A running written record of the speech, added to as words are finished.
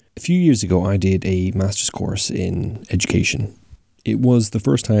A few years ago, I did a master's course in education. It was the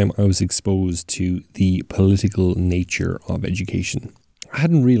first time I was exposed to the political nature of education. I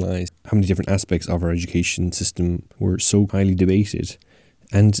hadn't realised how many different aspects of our education system were so highly debated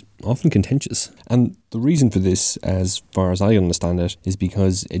and often contentious. And the reason for this, as far as I understand it, is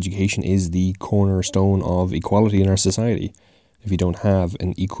because education is the cornerstone of equality in our society. If you don't have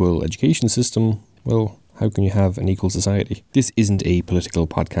an equal education system, well, how can you have an equal society? This isn't a political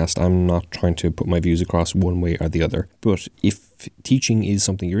podcast. I'm not trying to put my views across one way or the other. But if teaching is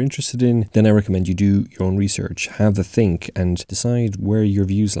something you're interested in, then I recommend you do your own research, have a think, and decide where your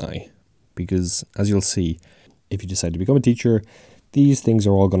views lie. Because, as you'll see, if you decide to become a teacher, these things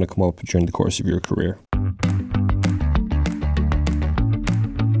are all going to come up during the course of your career.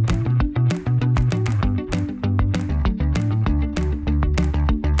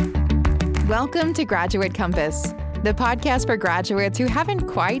 Welcome to Graduate Compass, the podcast for graduates who haven't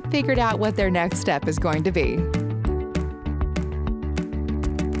quite figured out what their next step is going to be.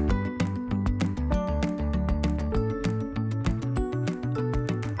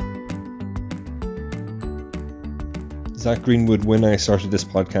 Zach Greenwood, when I started this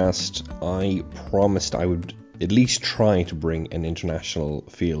podcast, I promised I would at least try to bring an international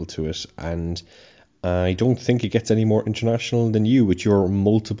feel to it, and I don't think it gets any more international than you with your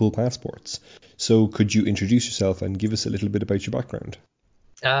multiple passports. So could you introduce yourself and give us a little bit about your background?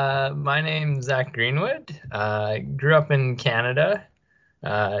 My name's Zach Greenwood. Grew up in Canada,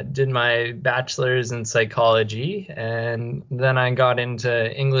 did my bachelor's in psychology, and then I got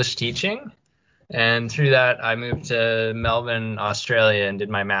into English teaching. And through that, I moved to Melbourne, Australia, and did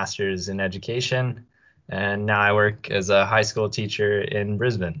my master's in education. And now I work as a high school teacher in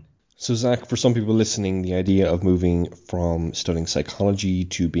Brisbane. So Zach, for some people listening, the idea of moving from studying psychology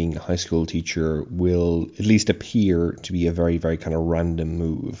to being a high school teacher will at least appear to be a very, very kind of random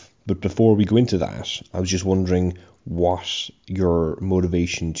move. But before we go into that, I was just wondering what your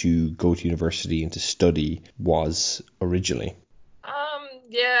motivation to go to university and to study was originally.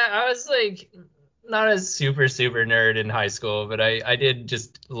 Yeah, I was not a super nerd in high school, but I did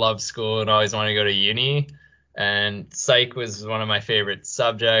just love school and always wanted to go to uni. And psych was one of my favorite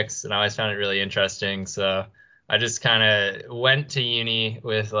subjects, and I always found it really interesting. So I just kind of went to uni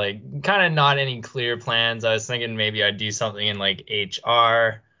with kind of not any clear plans. I was thinking maybe I'd do something in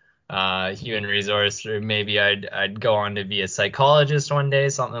HR, human resource, or maybe I'd go on to be a psychologist one day,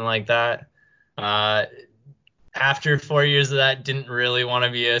 something like that. After 4 years of that, didn't really want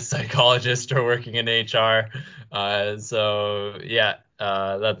to be a psychologist or working in HR. So yeah,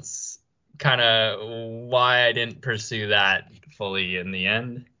 that's kind of why I didn't pursue that fully in the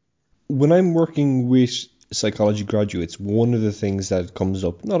end. When I'm working with psychology graduates, one of the things that comes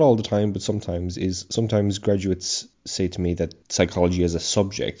up, not all the time, but sometimes, is sometimes graduates say to me that psychology as a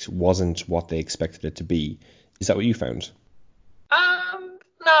subject wasn't what they expected it to be. Is that what you found?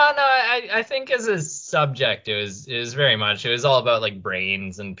 No, I think as a subject, it was very much, it was all about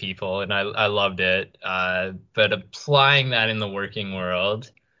brains and people, and I loved it. But applying that in the working world,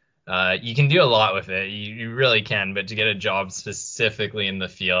 you can do a lot with it. You really can, but to get a job specifically in the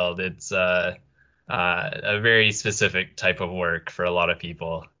field, it's a very specific type of work for a lot of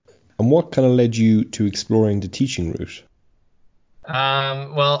people. And what kind of led you to exploring the teaching route?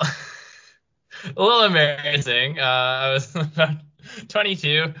 Well, a little embarrassing. I was about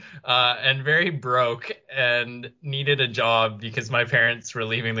 22 and very broke and needed a job because my parents were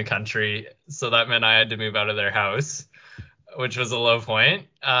leaving the country. So that meant I had to move out of their house, which was a low point.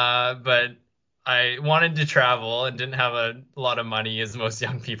 But I wanted to travel and didn't have a lot of money, as most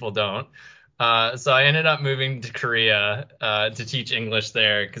young people don't. So I ended up moving to Korea to teach English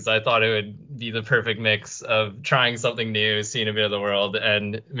there because I thought it would be the perfect mix of trying something new, seeing a bit of the world,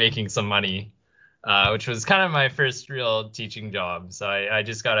 and making some money, which was kind of my first real teaching job. So I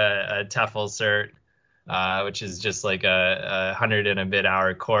just got a TEFL cert, which is just like a 100 and a bit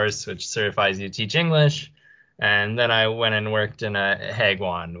hour course, which certifies you to teach English. And then I went and worked in a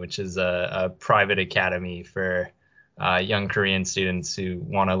Hagwon, which is a private academy for young Korean students who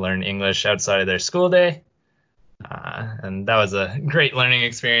want to learn English outside of their school day. And that was a great learning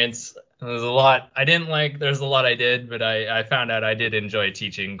experience. There's a lot I didn't like. There's a lot I did, but I found out I did enjoy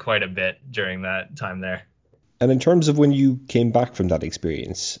teaching quite a bit during that time there. And in terms of when you came back from that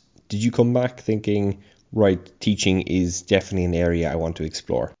experience, did you come back thinking, right, teaching is definitely an area I want to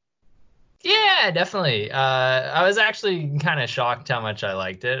explore? Yeah, definitely. I was actually kind of shocked how much I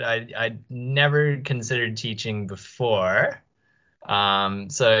liked it. I'd never considered teaching before.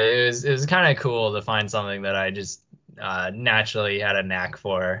 So it was kind of cool to find something that I just naturally had a knack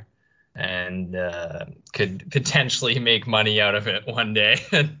for and could potentially make money out of it one day.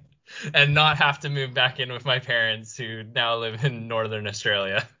 and not have to move back in with my parents who now live in Northern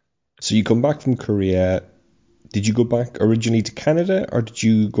Australia. So you come back from Korea. Did you go back originally to Canada or did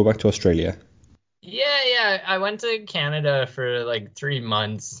you go back to Australia? Yeah. I went to Canada for like 3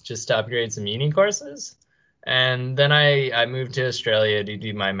 months just to upgrade some uni courses. And then I moved to Australia to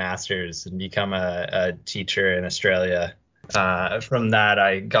do my master's and become a teacher in Australia. From that,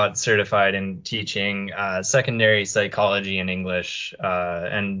 I got certified in teaching secondary psychology and English.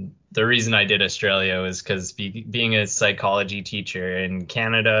 And the reason I did Australia was because being a psychology teacher in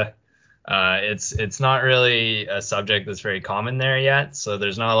Canada, it's not really a subject that's very common there yet. So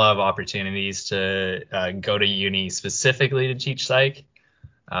there's not a lot of opportunities to go to uni specifically to teach psych.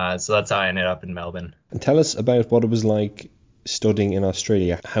 So that's how I ended up in Melbourne. And tell us about what it was like studying in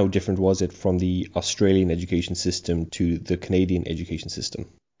Australia. How different was it from the Australian education system to the Canadian education system?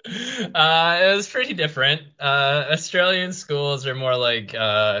 It was pretty different. Australian schools are more like,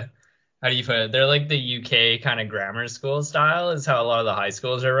 how do you put it? They're like the UK kind of grammar school style is how a lot of the high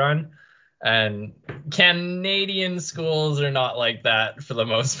schools are run. And Canadian schools are not like that for the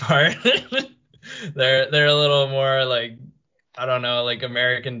most part. They're a little more like, I don't know, like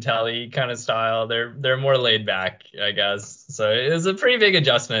American telly kind of style. They're more laid back, I guess. So it was a pretty big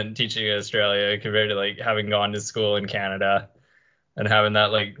adjustment teaching in Australia compared to like having gone to school in Canada and having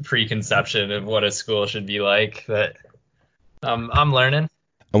that like preconception of what a school should be like. But I'm learning.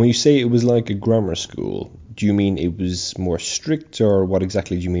 And when you say it was like a grammar school, do you mean it was more strict or what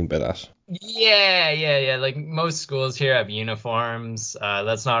exactly do you mean by that? Yeah. Like most schools here have uniforms.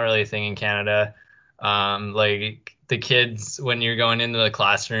 That's not really a thing in Canada. Like the kids, when you're going into the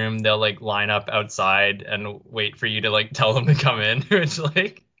classroom, they'll like line up outside and wait for you to like tell them to come in, which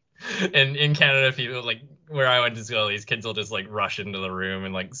like in Canada, people like where I went to school, these kids will just like rush into the room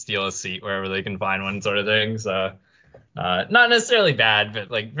and like steal a seat wherever they can find one, sort of thing. So not necessarily bad,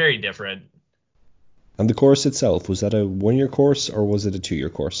 but like very different. And the course itself, was that a 1-year course or was it a 2-year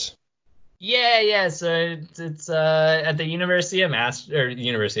course? Yeah. So it's at the University of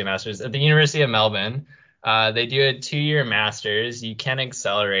Masters at the University of Melbourne. They do a 2-year master's. You can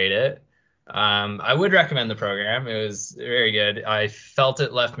accelerate it. I would recommend the program. It was very good. I felt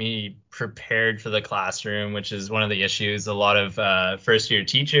it left me prepared for the classroom, which is one of the issues. A lot of first-year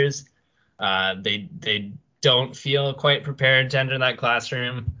teachers, they don't feel quite prepared to enter that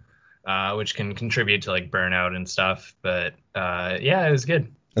classroom, which can contribute to like burnout and stuff. But yeah, it was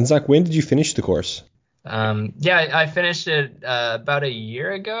good. And Zach, when did you finish the course? I finished it about a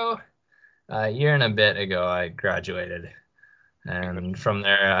year ago. A year and a bit ago, I graduated. And from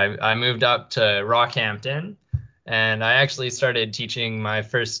there, I moved up to Rockhampton. And I actually started teaching. My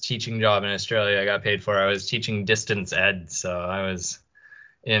first teaching job in Australia I got paid for. I was teaching distance ed. So I was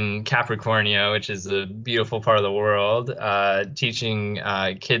in Capricornia, which is a beautiful part of the world, teaching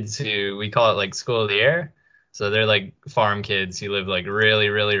kids who, we call it like school of the air. So they're like farm kids who live like really,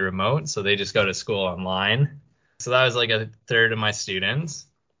 really remote. So they just go to school online. So that was like a third of my students.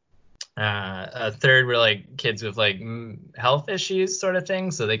 A third were like kids with like health issues sort of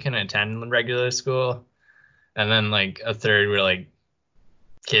thing. So they couldn't attend regular school. And then like a third were like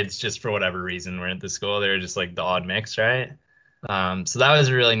kids just for whatever reason were at the school. They were just like the odd mix, right? So that was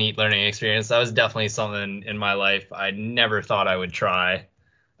a really neat learning experience. That was definitely something in my life I never thought I would try.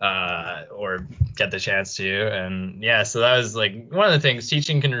 Or get the chance to. And yeah, so that was like one of the things.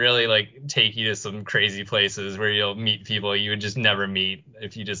 Teaching can really like take you to some crazy places where you'll meet people you would just never meet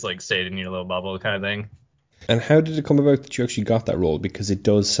if you just like stayed in your little bubble kind of thing. And how did it come about that you actually got that role? Because it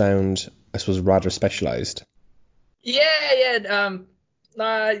does sound, I suppose, rather specialized. Yeah.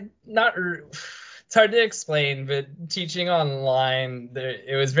 It's hard to explain, but teaching online,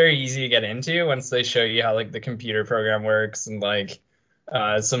 it was very easy to get into once they show you how like the computer program works and like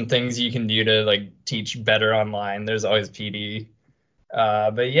some things you can do to like teach better online. There's always PD.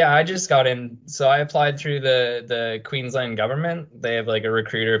 But yeah, I just got in. So I applied through the Queensland government. They have like a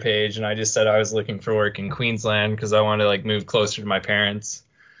recruiter page, and I just said I was looking for work in Queensland because I wanted to like move closer to my parents,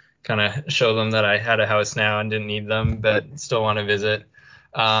 kind of show them that I had a house now and didn't need them, but still want to visit.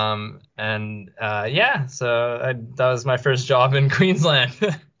 So that was my first job in Queensland.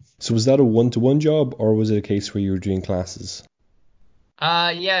 So was that a 1-to-1 job, or was it a case where you were doing classes?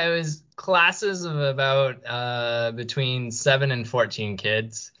 Yeah, it was classes of about between 7 and 14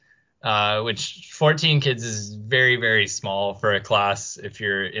 kids, which 14 kids is very, very small for a class if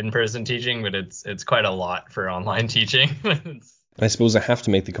you're in-person teaching, but it's quite a lot for online teaching. I suppose I have to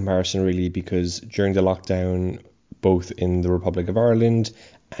make the comparison really because during the lockdown, both in the Republic of Ireland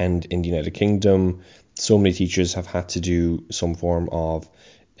and in the United Kingdom, so many teachers have had to do some form of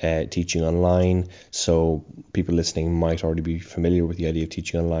teaching online. So people listening might already be familiar with the idea of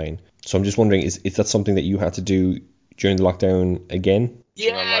teaching online. So I'm just wondering, is that something that you had to do during the lockdown again?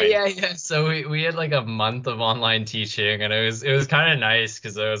 Yeah. So we had like a month of online teaching, and it was kind of nice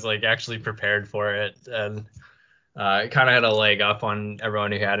because I was like actually prepared for it, and it kind of had a leg up on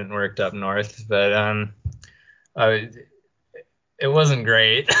everyone who hadn't worked up north. But it wasn't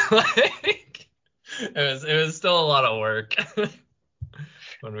great. Like it was still a lot of work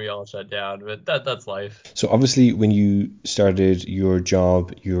when we all shut down, but that's life. So obviously when you started your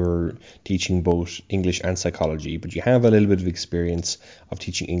job, you're teaching both English and psychology, but you have a little bit of experience of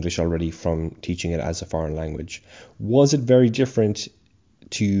teaching English already from teaching it as a foreign language. Was it very different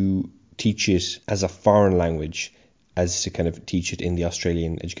to teach it as a foreign language as to kind of teach it in the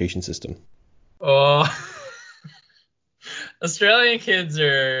Australian education system? Oh, Australian kids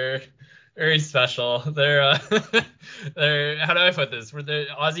are very special. They're how do I put this? The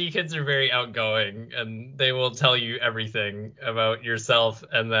Aussie kids are very outgoing, and they will tell you everything about yourself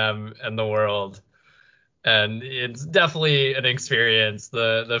and them and the world. And it's definitely an experience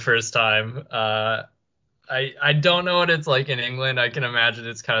the first time. I don't know what it's like in England. I can imagine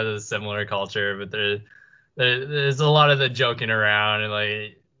it's kind of a similar culture, but there's a lot of the joking around and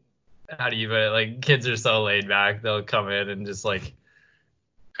like, how do you put it? Like, kids are so laid back. They'll come in and just like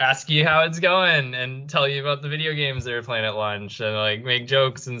ask you how it's going and tell you about the video games they were playing at lunch and like make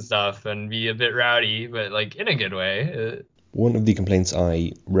jokes and stuff and be a bit rowdy, but like in a good way. One of the complaints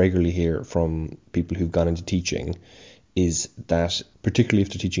I regularly hear from people who've gone into teaching is that, particularly if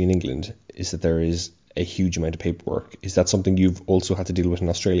they're teaching in England, is that there is a huge amount of paperwork. Is that something you've also had to deal with in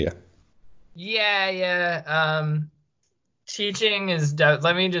Australia? Yeah. Teaching is,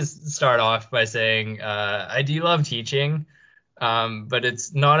 let me just start off by saying I do love teaching, but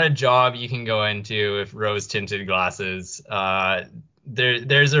it's not a job you can go into with rose-tinted glasses.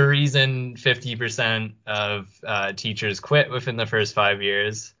 There's a reason 50% of teachers quit within the first 5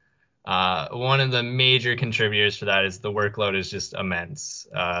 years. One of the major contributors for that is the workload is just immense.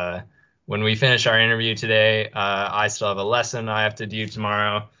 When we finish our interview today, I still have a lesson I have to do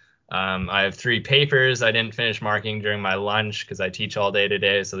tomorrow. I have 3 papers I didn't finish marking during my lunch because I teach all day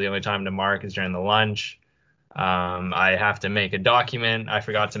today, so the only time to mark is during the lunch. I have to make a document I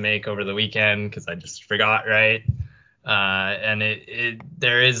forgot to make over the weekend because I just forgot, right? And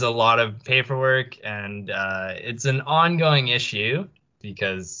there is a lot of paperwork, and it's an ongoing issue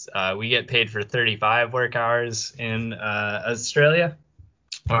because we get paid for 35 work hours in Australia,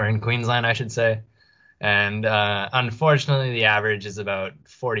 or in Queensland, I should say. And unfortunately, the average is about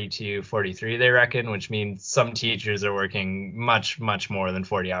 42, 43, they reckon, which means some teachers are working much, much more than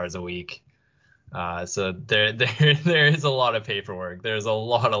 40 hours a week. So there is a lot of paperwork. There's a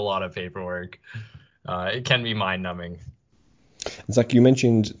lot of paperwork. It can be mind-numbing. Zach, you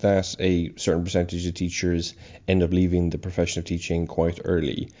mentioned that a certain percentage of teachers end up leaving the profession of teaching quite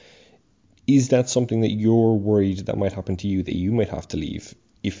early. Is that something that you're worried that might happen to you, that you might have to leave,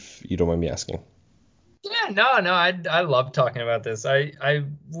 if you don't mind me asking? Yeah, no, I love talking about this. I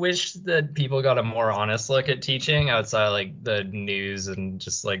wish that people got a more honest look at teaching outside of, like, the news and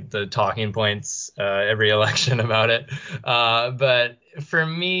just like the talking points every election about it. But for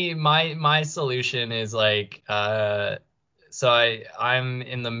me, my solution is like, so I'm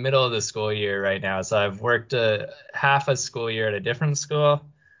in the middle of the school year right now. So I've worked half a school year at a different school.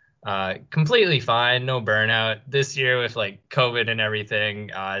 Completely fine, no burnout. This year with like COVID and everything,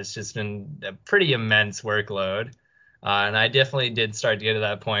 it's just been a pretty immense workload. And I definitely did start to get to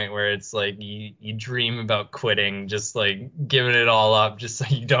that point where it's like you dream about quitting, just like giving it all up just so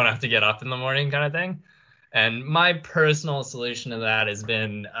you don't have to get up in the morning kind of thing. And my personal solution to that has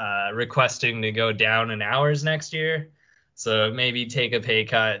been requesting to go down in hours next year. So maybe take a pay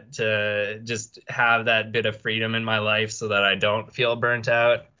cut to just have that bit of freedom in my life so that I don't feel burnt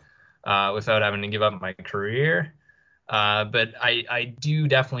out. Without having to give up my career. But I do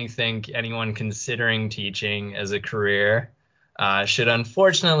definitely think anyone considering teaching as a career should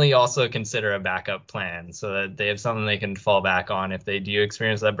unfortunately also consider a backup plan so that they have something they can fall back on if they do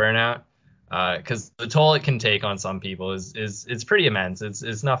experience that burnout. Because the toll it can take on some people is it's pretty immense.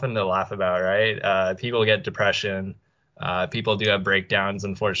 It's nothing to laugh about, right? People get depression. People do have breakdowns,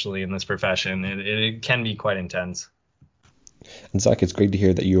 unfortunately, in this profession. It can be quite intense. And Zach, it's great to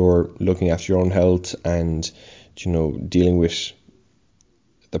hear that you're looking after your own health and, dealing with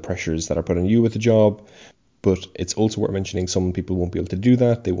the pressures that are put on you with the job. But it's also worth mentioning some people won't be able to do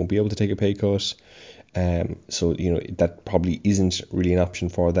that. They won't be able to take a pay cut. So, that probably isn't really an option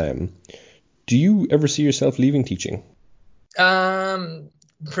for them. Do you ever see yourself leaving teaching?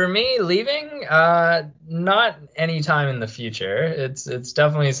 For me, leaving, not anytime in the future. It's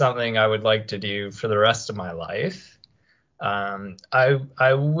definitely something I would like to do for the rest of my life.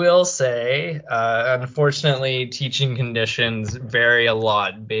 I will say, unfortunately, teaching conditions vary a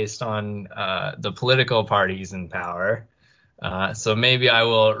lot based on the political parties in power. So maybe I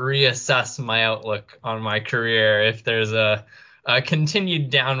will reassess my outlook on my career if there's a continued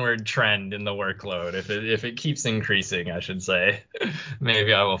downward trend in the workload. If it keeps increasing, I should say,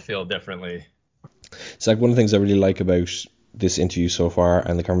 maybe I will feel differently. So, like, one of the things I really like about this interview so far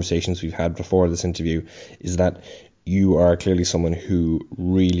and the conversations we've had before this interview is that you are clearly someone who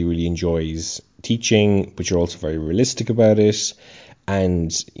really, really enjoys teaching, but you're also very realistic about it.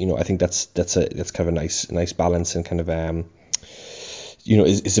 And, I think that's kind of a nice balance, and kind of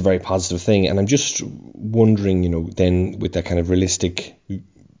is a very positive thing. And I'm just wondering, then with that kind of realistic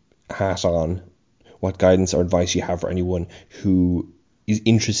hat on, what guidance or advice you have for anyone who is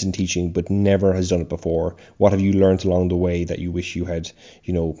interested in teaching but never has done it before. What have you learned along the way that you wish you had,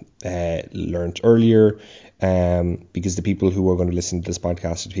 learned earlier? Because the people who are going to listen to this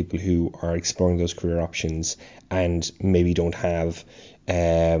podcast are people who are exploring those career options and maybe don't have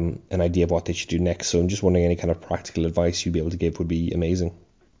an idea of what they should do next. So I'm just wondering, any kind of practical advice you'd be able to give would be amazing.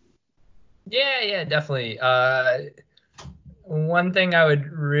 Yeah, definitely. One thing I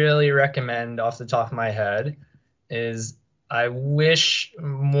would really recommend off the top of my head is I wish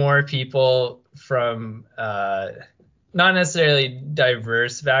more people from not necessarily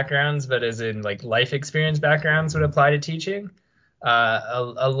diverse backgrounds, but as in like life experience backgrounds would apply to teaching.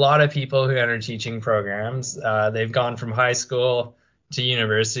 A lot of people who enter teaching programs, they've gone from high school to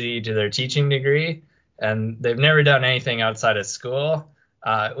university to their teaching degree, and they've never done anything outside of school,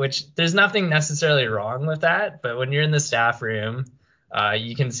 which there's nothing necessarily wrong with that. But when you're in the staff room,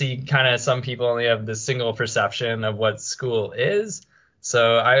 you can see kind of some people only have the single perception of what school is.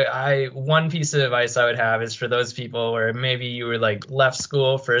 So one piece of advice I would have is for those people where maybe you were like left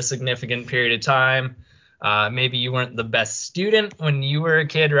school for a significant period of time. Maybe you weren't the best student when you were a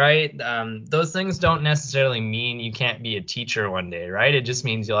kid, right? Those things don't necessarily mean you can't be a teacher one day, right? It just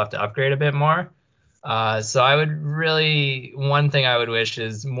means you'll have to upgrade a bit more. So one thing I would wish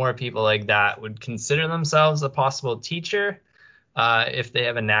is more people like that would consider themselves a possible teacher if they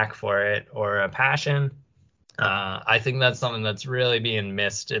have a knack for it or a passion. I think that's something that's really being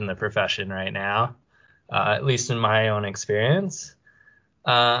missed in the profession right now, at least in my own experience.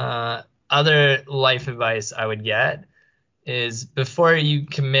 Other life advice I would get is before you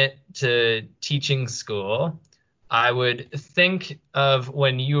commit to teaching school, I would think of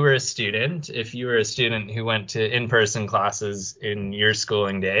when you were a student, if you were a student who went to in-person classes in your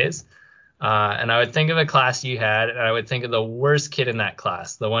schooling days, and I would think of a class you had, and I would think of the worst kid in that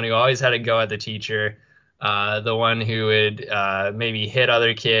class, the one who always had to go at the teacher, the one who would maybe hit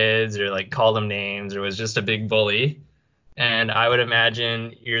other kids or like call them names or was just a big bully. And I would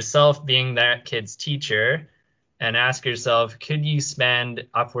imagine yourself being that kid's teacher and ask yourself, could you spend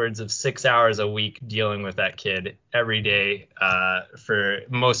upwards of 6 hours a week dealing with that kid every day for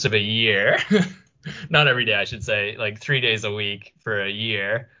most of a year? Not every day, I should say, like 3 days a week for a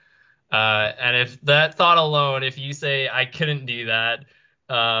year. And if that thought alone, if you say I couldn't do that,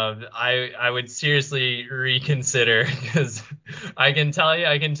 I would seriously reconsider, because I can tell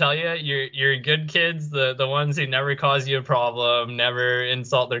you, you're good kids, the ones who never cause you a problem, never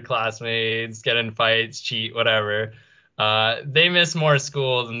insult their classmates, get in fights, cheat, whatever. They miss more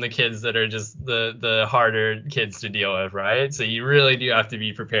school than the kids that are just the harder kids to deal with, right? So you really do have to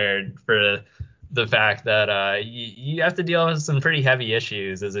be prepared for the fact that you have to deal with some pretty heavy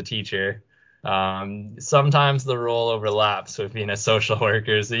issues as a teacher. Sometimes the role overlaps with being a social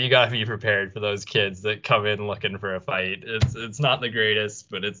worker, so you got to be prepared for those kids that come in looking for a fight. It's not the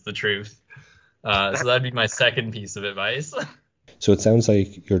greatest, but it's the truth. So that'd be my second piece of advice. So it sounds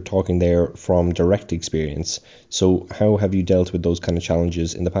like you're talking there from direct experience. So how have you dealt with those kind of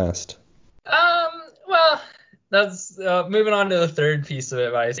challenges in the past? Well, that's moving on to the third piece of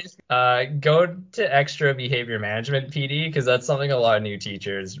advice. Go to extra behavior management PD, because that's something a lot of new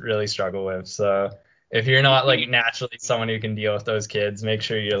teachers really struggle with. So if you're not like naturally someone who can deal with those kids, make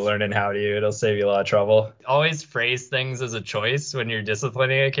sure you're learning how to. It'll save you a lot of trouble. Always phrase things as a choice when you're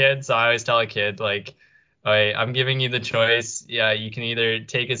disciplining a kid. So I always tell a kid, like, all right, I'm giving you the choice. Yeah, you can either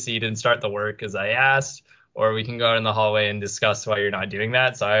take a seat and start the work as I asked, or we can go out in the hallway and discuss why you're not doing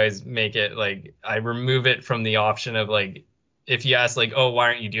that. So I always make it like, I remove it from the option of like, if you ask like, oh, why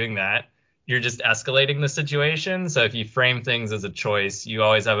aren't you doing that? You're just escalating the situation. So if you frame things as a choice, you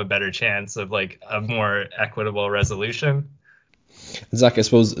always have a better chance of like a more equitable resolution. Zach, I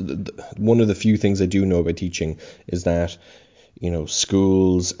suppose one of the few things I do know about teaching is that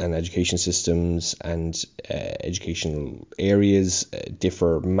schools and education systems and educational areas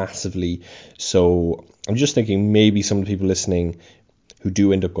differ massively. So I'm just thinking maybe some of the people listening who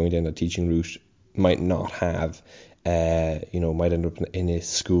do end up going down the teaching route might not have, might end up in a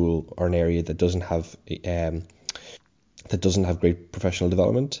school or an area that doesn't have great professional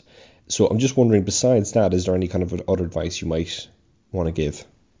development. So I'm just wondering, besides that, is there any kind of other advice you might want to give?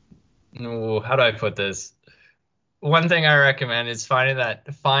 Oh, how do I put this? One thing I recommend is finding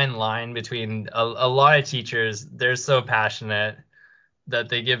that fine line between a lot of teachers, they're so passionate that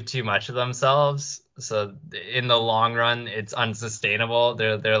they give too much of themselves. So in the long run, it's unsustainable.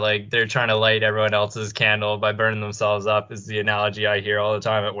 They're trying to light everyone else's candle by burning themselves up, is the analogy I hear all the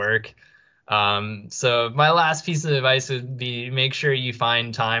time at work. So my last piece of advice would be make sure you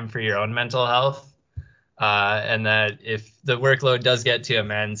find time for your own mental health. And that if the workload does get too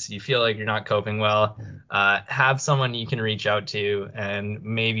immense, you feel like you're not coping well, have someone you can reach out to and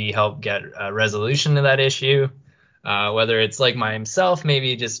maybe help get a resolution to that issue. Whether it's like myself,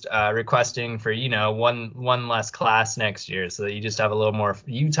 maybe just requesting for, one less class next year so that you just have a little more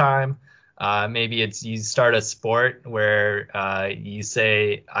you time. Maybe it's you start a sport where you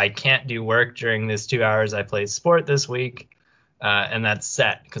say, I can't do work during this 2 hours I play sport this week. And that's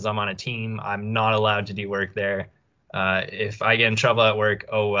set because I'm on a team. I'm not allowed to do work there. If I get in trouble at work,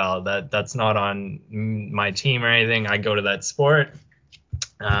 oh well, that's not on my team or anything. I go to that sport,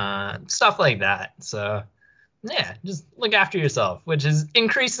 stuff like that. So yeah, just look after yourself, which is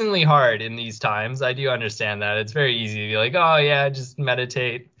increasingly hard in these times. I do understand that. It's very easy to be like, oh yeah, just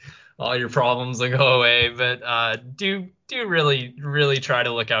meditate, all your problems will go away. But do really, really try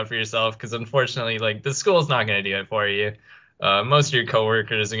to look out for yourself, because unfortunately, like, the school's not going to do it for you. Most of your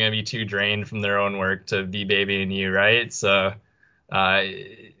coworkers are going to be too drained from their own work to be babying you, right? So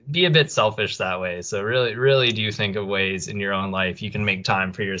be a bit selfish that way. So really, really do think of ways in your own life you can make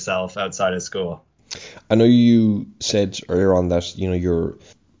time for yourself outside of school. I know you said earlier on that, you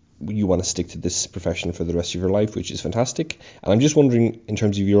want to stick to this profession for the rest of your life, which is fantastic. And I'm just wondering, in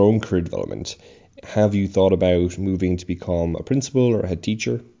terms of your own career development, have you thought about moving to become a principal or a head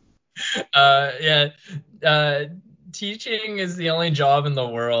teacher? Teaching is the only job in the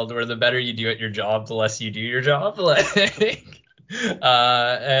world where the better you do at your job, the less you do your job.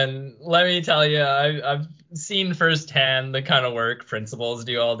 And let me tell you, I've seen firsthand the kind of work principals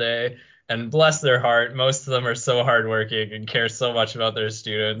do all day. And bless their heart, most of them are so hardworking and care so much about their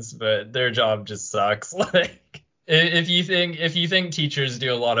students, but their job just sucks. If you think teachers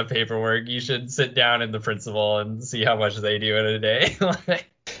do a lot of paperwork, you should sit down in the principal and see how much they do in a day.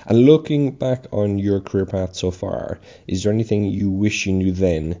 And looking back on your career path so far, is there anything you wish you knew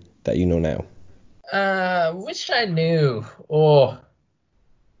then that you know now? Wish I knew.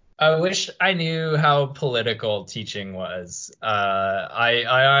 I wish I knew how political teaching was. I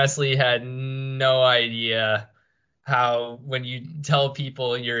honestly had no idea how, when you tell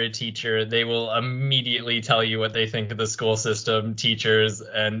people you're a teacher, they will immediately tell you what they think of the school system, teachers,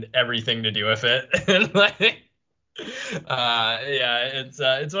 and everything to do with it. And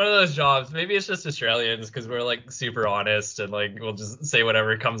it's one of those jobs. Maybe it's just Australians, because we're like super honest and like we'll just say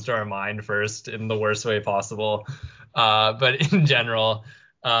whatever comes to our mind first in the worst way possible. But in general,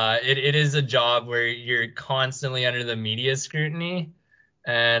 it is a job where you're constantly under the media scrutiny.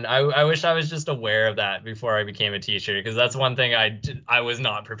 And I wish I was just aware of that before I became a teacher, because that's one thing I was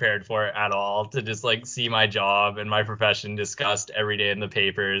not prepared for at all, to just like see my job and my profession discussed every day in the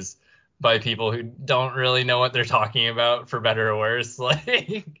papers by people who don't really know what they're talking about, for better or worse.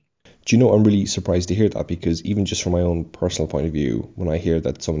 Do you know, I'm really surprised to hear that, because even just from my own personal point of view, when I hear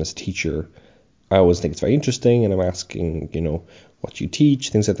that someone is a teacher, I always think it's very interesting, and I'm asking, what you teach,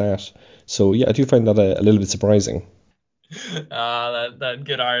 things like that. So yeah, I do find that a little bit surprising. That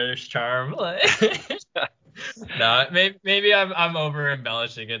good Irish charm. No, maybe I'm over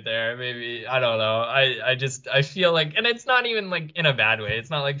embellishing it there. Maybe, I don't know. I feel like, and it's not even like in a bad way. It's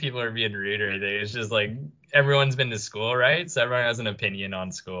not like people are being rude or anything. It's just like everyone's been to school, right? So everyone has an opinion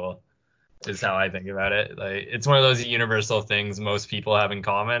on school, is how I think about it. Like, it's one of those universal things most people have in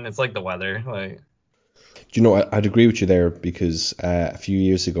common. It's like the weather. Do you know, I'd agree with you there, because a few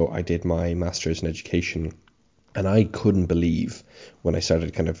years ago I did my master's in education, and I couldn't believe when I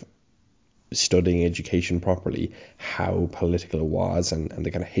started kind of studying education properly how political it was, and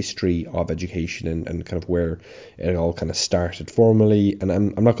the kind of history of education, and kind of where it all kind of started formally. And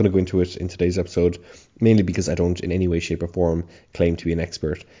I'm not going to go into it in today's episode, mainly because I don't in any way, shape or form claim to be an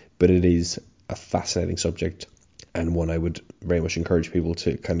expert, but it is a fascinating subject, and one I would very much encourage people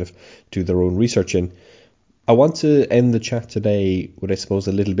to kind of do their own research in. I want to end the chat today with, I suppose,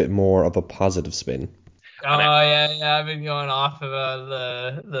 a little bit more of a positive spin. Oh yeah, I've been going off about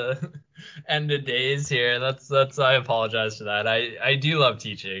the end of days here. That's I apologize for that. I do love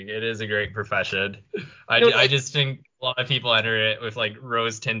teaching. It is a great profession. I just think a lot of people enter it with like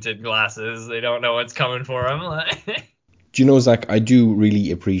rose tinted glasses. They don't know what's coming for them. Do you know, Zach, I do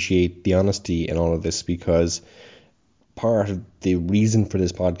really appreciate the honesty in all of this, because part of the reason for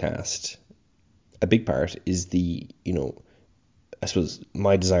this podcast, a big part, is the, I suppose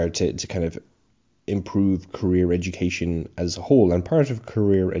my desire to kind of improve career education as a whole. And part of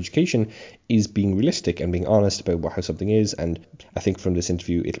career education is being realistic and being honest about how something is. And I think from this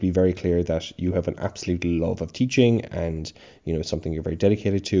interview, it'll be very clear that you have an absolute love of teaching, and, it's something you're very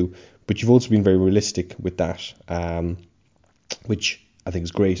dedicated to, but you've also been very realistic with that, which I think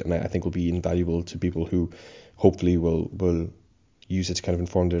is great, and I think will be invaluable to people who hopefully will use it to kind of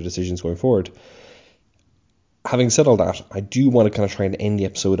inform their decisions going forward. Having said all that, I do want to kind of try and end the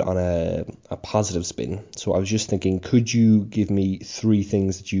episode on a positive spin. So I was just thinking, could you give me 3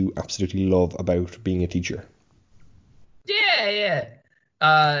 things that you absolutely love about being a teacher? Yeah.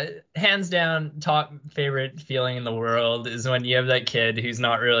 Hands down, top favorite feeling in the world is when you have that kid who's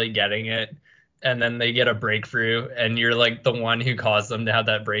not really getting it, and then they get a breakthrough, and you're like the one who caused them to have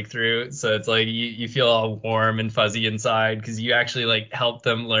that breakthrough. So it's like you feel all warm and fuzzy inside because you actually like helped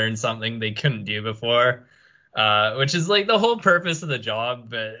them learn something they couldn't do before, which is like the whole purpose of the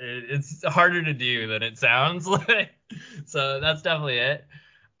job, but it's harder to do than it sounds like. So that's definitely it.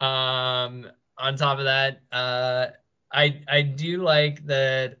 On top of that, I do like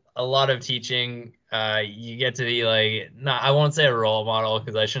that a lot of teaching, you get to be like, I won't say a role model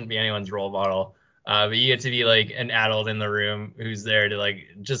because I shouldn't be anyone's role model, but you get to be like an adult in the room who's there to like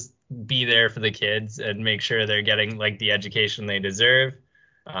just be there for the kids and make sure they're getting like the education they deserve.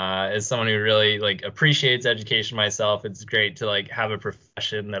 As someone who really like appreciates education myself, it's great to like have a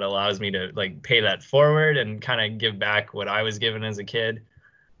profession that allows me to like pay that forward and kind of give back what I was given as a kid.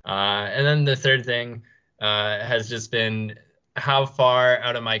 And then the third thing has just been how far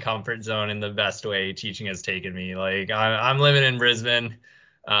out of my comfort zone in the best way teaching has taken me. Like I'm living in Brisbane.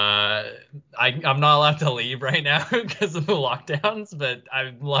 I'm not allowed to leave right now because of the lockdowns, but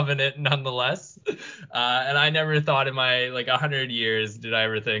I'm loving it nonetheless. And I never thought in my like 100 years did I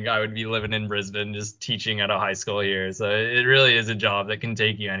ever think I would be living in Brisbane just teaching at a high school here. So it really is a job that can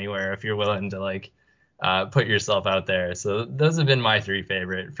take you anywhere if you're willing to like put yourself out there. So those have been my 3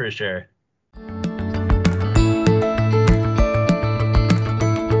 favorite for sure.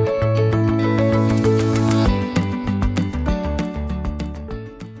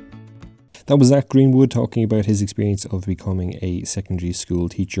 That was Zach Greenwood talking about his experience of becoming a secondary school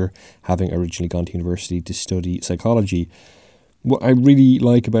teacher, having originally gone to university to study psychology. What I really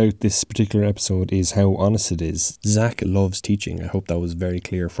like about this particular episode is how honest it is. Zach loves teaching. I hope that was very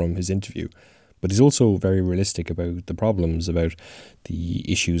clear from his interview. But he's also very realistic about the problems, about the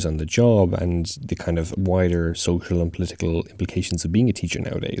issues on the job, and the kind of wider social and political implications of being a teacher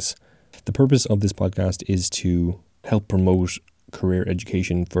nowadays. The purpose of this podcast is to help promote career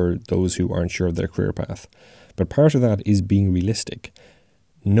education for those who aren't sure of their career path. But part of that is being realistic.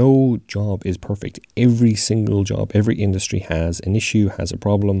 No job is perfect. Every single job, every industry has an issue, has a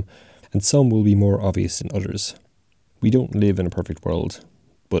problem, and some will be more obvious than others. We don't live in a perfect world,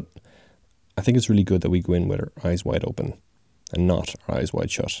 but I think it's really good that we go in with our eyes wide open and not our eyes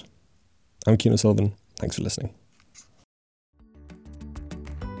wide shut. I'm Cian O'Sullivan. Thanks for listening.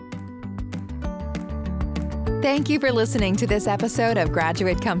 Thank you for listening to this episode of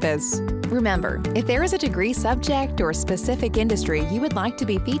Graduate Compass. Remember, if there is a degree subject or specific industry you would like to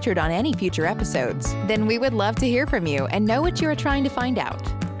be featured on any future episodes, then we would love to hear from you and know what you are trying to find out.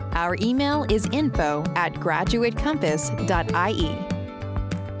 Our email is info@graduatecompass.ie.